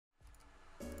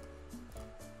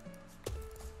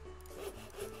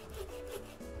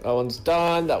That one's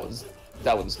done. That one's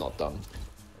not done.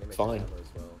 Fine.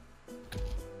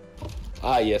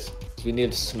 Ah, yes. We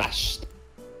need to smash.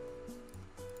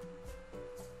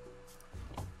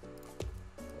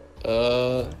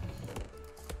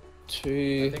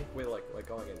 Two. I think we're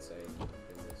going insane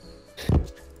in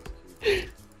this.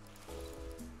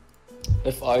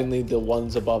 If only the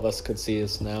ones above us could see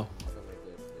us now.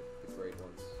 The great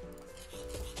ones.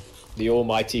 The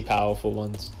almighty powerful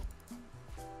ones.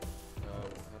 How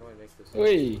do I make this?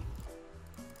 Whee!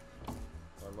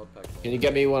 Can you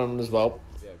get me one as well?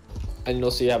 Yeah. And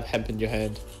also you have hemp in your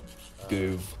hand.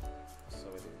 Groove. So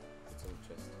I do. It's in the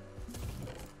chest.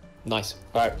 Nice.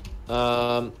 Alright.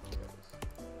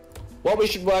 What we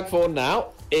should work for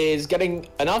now is getting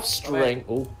enough string.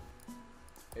 Oh,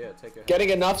 yeah, take your getting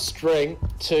enough string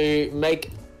to make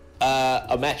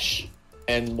a mesh.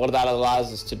 And what that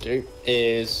allows us to do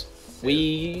is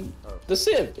the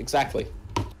sieve, exactly.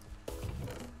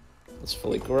 It's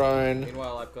fully grown.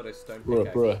 Meanwhile, I've got a stone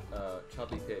pickaxe,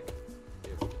 chubby pig,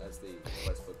 as the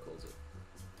quest book calls it.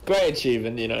 Great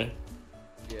achievement, you know.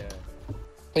 Yeah.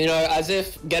 You know, as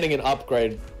if getting an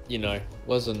upgrade, you know,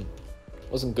 wasn't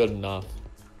good enough.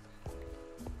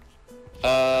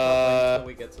 Until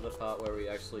we get to the part where we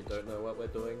actually don't know what we're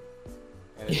doing,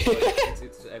 and it's,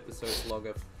 it's episodes long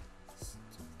of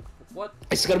what?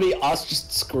 It's gonna be us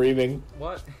just screaming.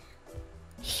 What?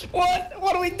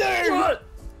 What do we do? What?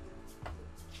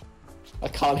 I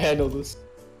can't handle this.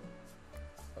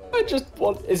 I just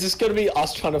want. Is this gonna be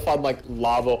us trying to find like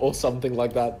lava or something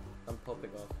like that? I'm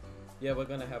popping off. Yeah, we're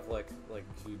gonna have like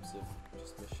cubes of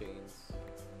just machines,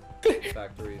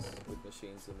 factories with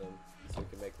machines in them, so we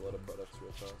can make a lot of products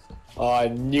real fast. Oh, I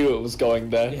knew it was going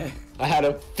there. Yeah. I had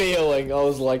a feeling. I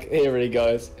was like, here he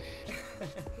goes.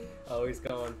 Oh, he's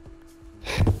gone.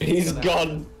 He's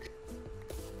gone.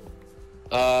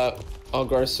 I'll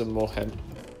grow some more hemp.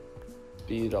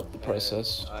 Speed up the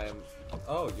process.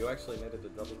 Oh, you actually made it a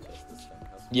double chest this time.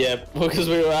 Yeah, because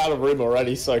we were out of room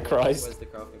already, so Christ. Where's the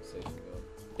crafting station going?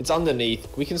 It's underneath.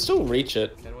 We can still reach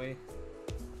it. Can we?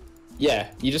 Yeah,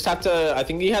 you just have to, I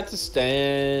think you have to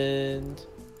stand...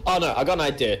 Oh no, I got an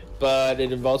idea, but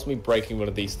it involves me breaking one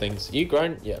of these things. You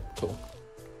grown? Yeah, cool.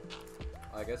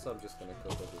 I guess I'm just gonna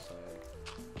cook up this iron.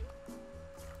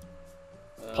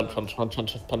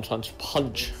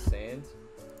 Punch. Sand?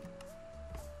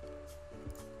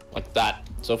 Like that.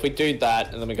 So if we do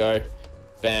that, and then we go,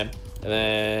 bam, and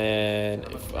then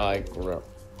if I grow...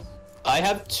 I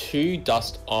have 2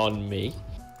 dust on me.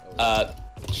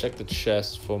 Check the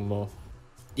chest for more.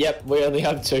 Yep, we only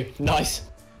have 2. Nice.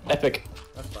 Epic.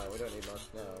 That's fine, we don't need much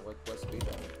now. Let's speed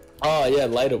that. Oh yeah,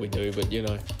 later we do, but you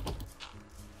know.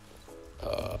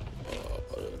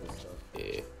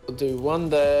 Yeah. We'll do one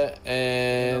there,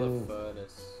 and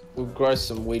we'll grow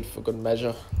some weed for good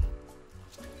measure.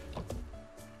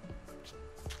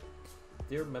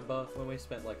 Do you remember when we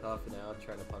spent like half an hour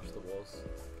trying to punch the walls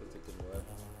because it didn't work?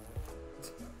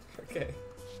 Okay.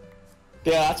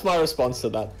 Yeah, that's my response to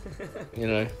that. You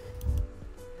know.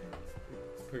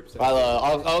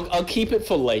 I'll keep it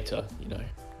for later. You know. Oh,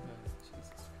 Jesus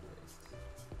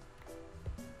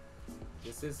Christ.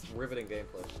 This is riveting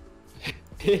gameplay.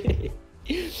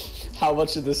 How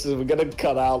much of this is we gonna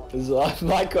cut out? Is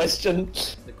my question.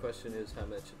 The question is how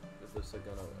much of this are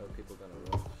people gonna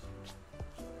watch?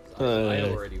 I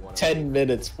already want 10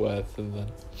 minutes worth, and then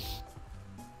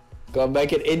gotta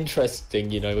make it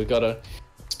interesting. You know, we gotta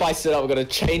spice it up. We gotta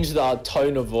change our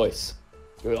tone of voice.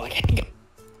 We're like, hey,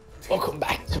 welcome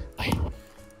back to my.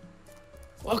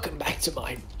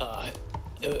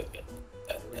 You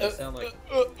sound like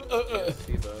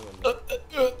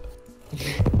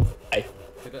Hey.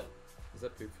 Is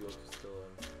that poop fuel just still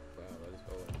wow, that is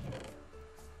going.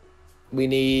 We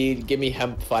need. Give me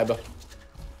hemp fiber.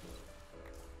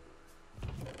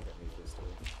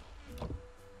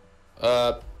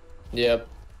 Yep.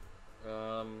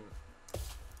 I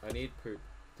need poop.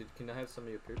 Can I have some of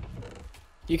your poop?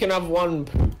 You can have 1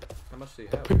 poop. How much do you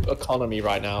The have? poop economy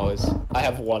right now is. I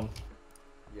have 1.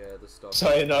 Yeah, the stock.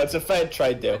 So you know, it's a fair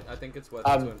trade deal. I think it's worth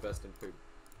it to invest in poop.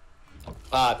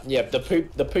 Yeah,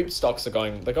 the poop stocks are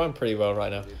going. They're going pretty well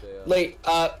right now. Lee,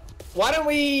 why don't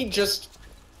we just,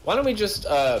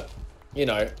 you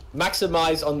know,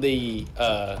 maximize on the,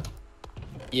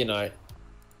 you know,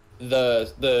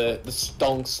 the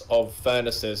stonks of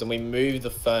furnaces, and we move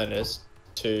the furnace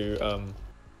to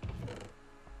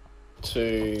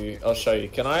I'll show you.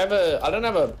 Can I have a? I don't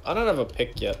have a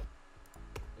pick yet.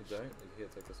 You don't? Here,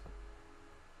 take this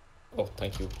one. Oh,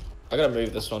 thank you. I gotta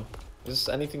move this one. Is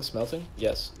anything smelting?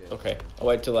 Yes. Yeah. Okay. I'll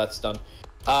wait till that's done.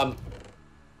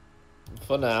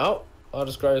 For now, I'll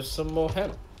just grow some more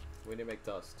hemp. We need to make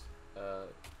dust.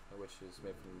 which is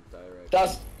made from direct.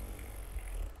 Dust.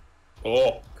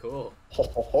 Oh. Cool. Ho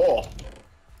ho ho.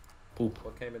 Poop.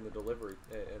 What came in the delivery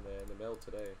in the mail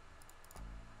today?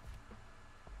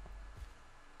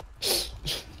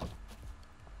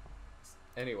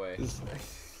 Anyway.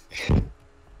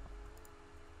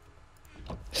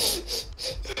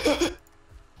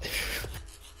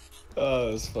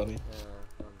 Oh, that's funny. I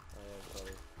am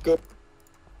funny. Good.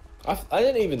 I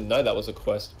didn't even know that was a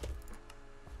quest.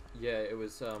 Yeah, it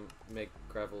was make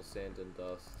gravel, sand, and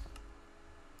dust.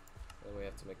 Then we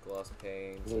have to make glass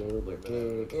panes, and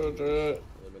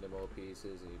aluminum ore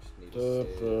pieces, and you just need a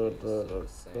sieve,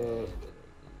 sand.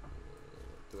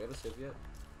 Do we have a sieve yet?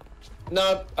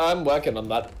 No, I'm working on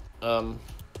that.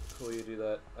 Cool, you do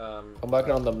that. I'm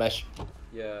working on the mesh.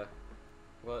 Yeah.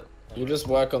 What? You just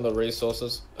work on the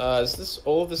resources. Is this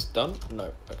all of this done?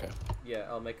 No. Okay. Yeah,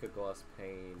 I'll make a glass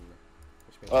pane.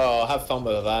 Which means Oh, have fun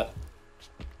with that.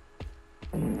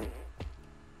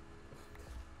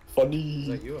 Funny. Is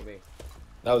that you or me?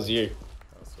 That was you.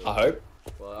 Oh, sweet. I hope.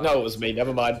 Well, No, it was me.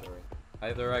 Never mind.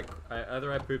 Either I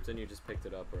pooped and you just picked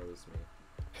it up, or it was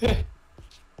me.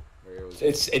 Or it was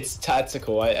It's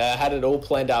tactical. I had it all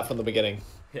planned out from the beginning.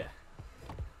 yeah.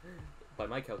 By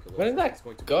my calculation, Where did that it's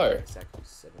going to go? be exactly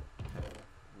 7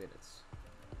 minutes.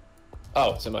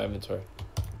 Oh, it's in my inventory.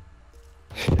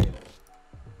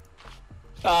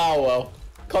 Oh well.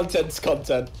 Content's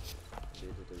content.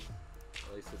 Indeed it is.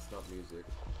 At least it's not music.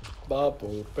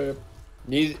 Bubble boop.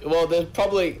 Music. Well, there's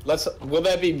probably. Will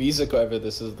there be music over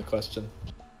this? Is the question.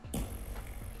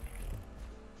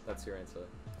 That's your answer.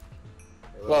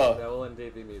 Well- There will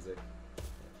indeed be music.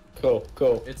 Cool.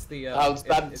 Cool. It's the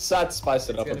That spice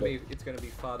it up a bit. it's gonna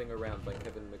be farting around by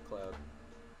Kevin McLeod.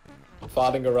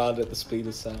 Farting around at the speed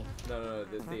of sound. No,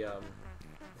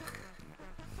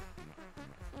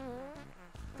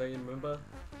 Don't you remember?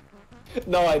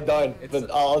 No, I don't. It's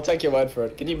But I'll take your word for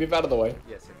it. Can you move out of the way?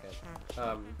 Yes, I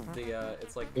can.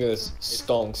 It's like Look at this.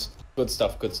 Stonks. Good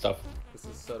stuff. Good stuff. this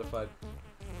is certified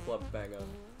club banger,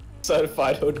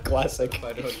 Certified hood classic.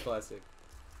 certified hood classic.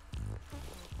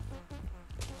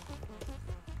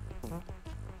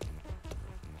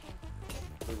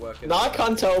 We work in. No, I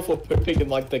can't tell if we're pooping in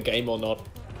like the game or not. No, I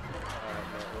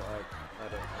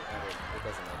don't. It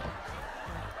doesn't matter.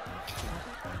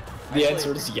 The Actually,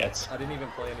 answer is yes. I didn't even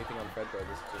play anything on Fredro.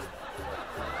 This is just.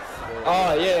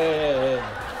 Oh yeah.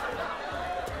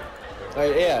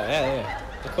 Oh yeah.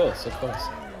 Of course. We're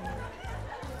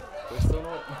still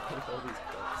not all these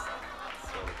bugs.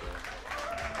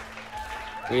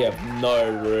 So We have no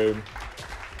room,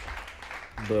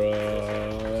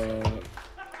 bro.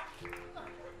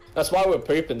 That's why we're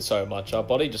pooping so much. Our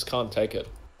body just can't take it.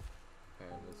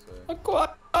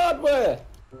 Hardware.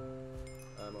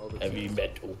 all the Heavy teams-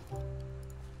 metal.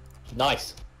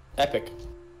 Nice. Epic.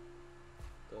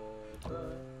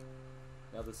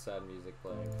 Now there's sad music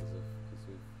playing because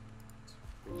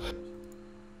we've.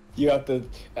 You have to.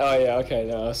 Oh yeah. Okay.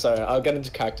 No. Sorry. I'll get into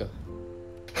character.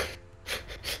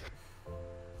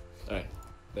 All right.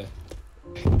 There.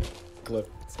 Clip.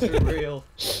 It's too real.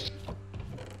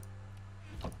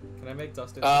 Can I make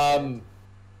dust into sand?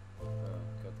 Oh,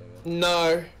 God damn it.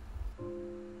 No.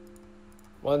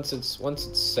 Once it's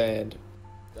sand.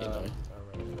 You know. I'm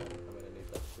gonna need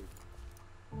that too.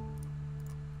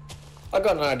 I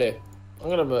got an idea. I'm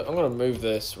gonna move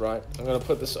this right. I'm gonna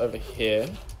put this over here,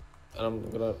 and I'm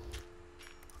gonna.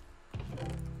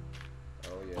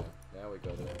 Oh yeah, now we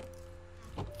got it.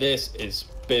 This is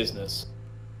business.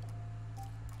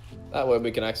 That way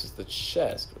we can access the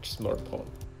chest, which is more important.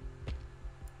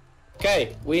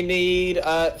 Okay, we need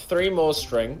 3 more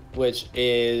string, which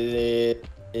is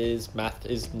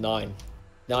 9.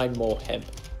 9 more hemp.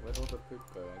 Where'd all the poop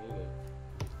go? I need it.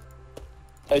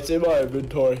 It's in my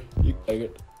inventory. You can take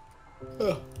it.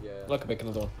 Yeah. I'm not gonna make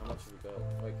another one. How much have we got?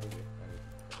 Wait, could you?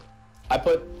 I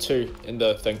put 2 in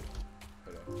the thing.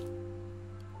 Okay.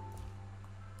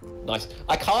 Nice.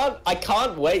 I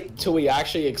can't wait till we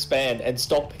actually expand and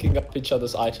stop picking up each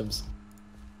other's items.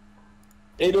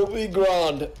 It'll be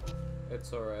grand.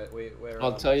 It's alright.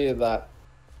 I'll tell you that.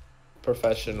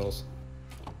 Professionals.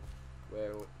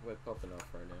 We're popping off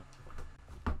right now.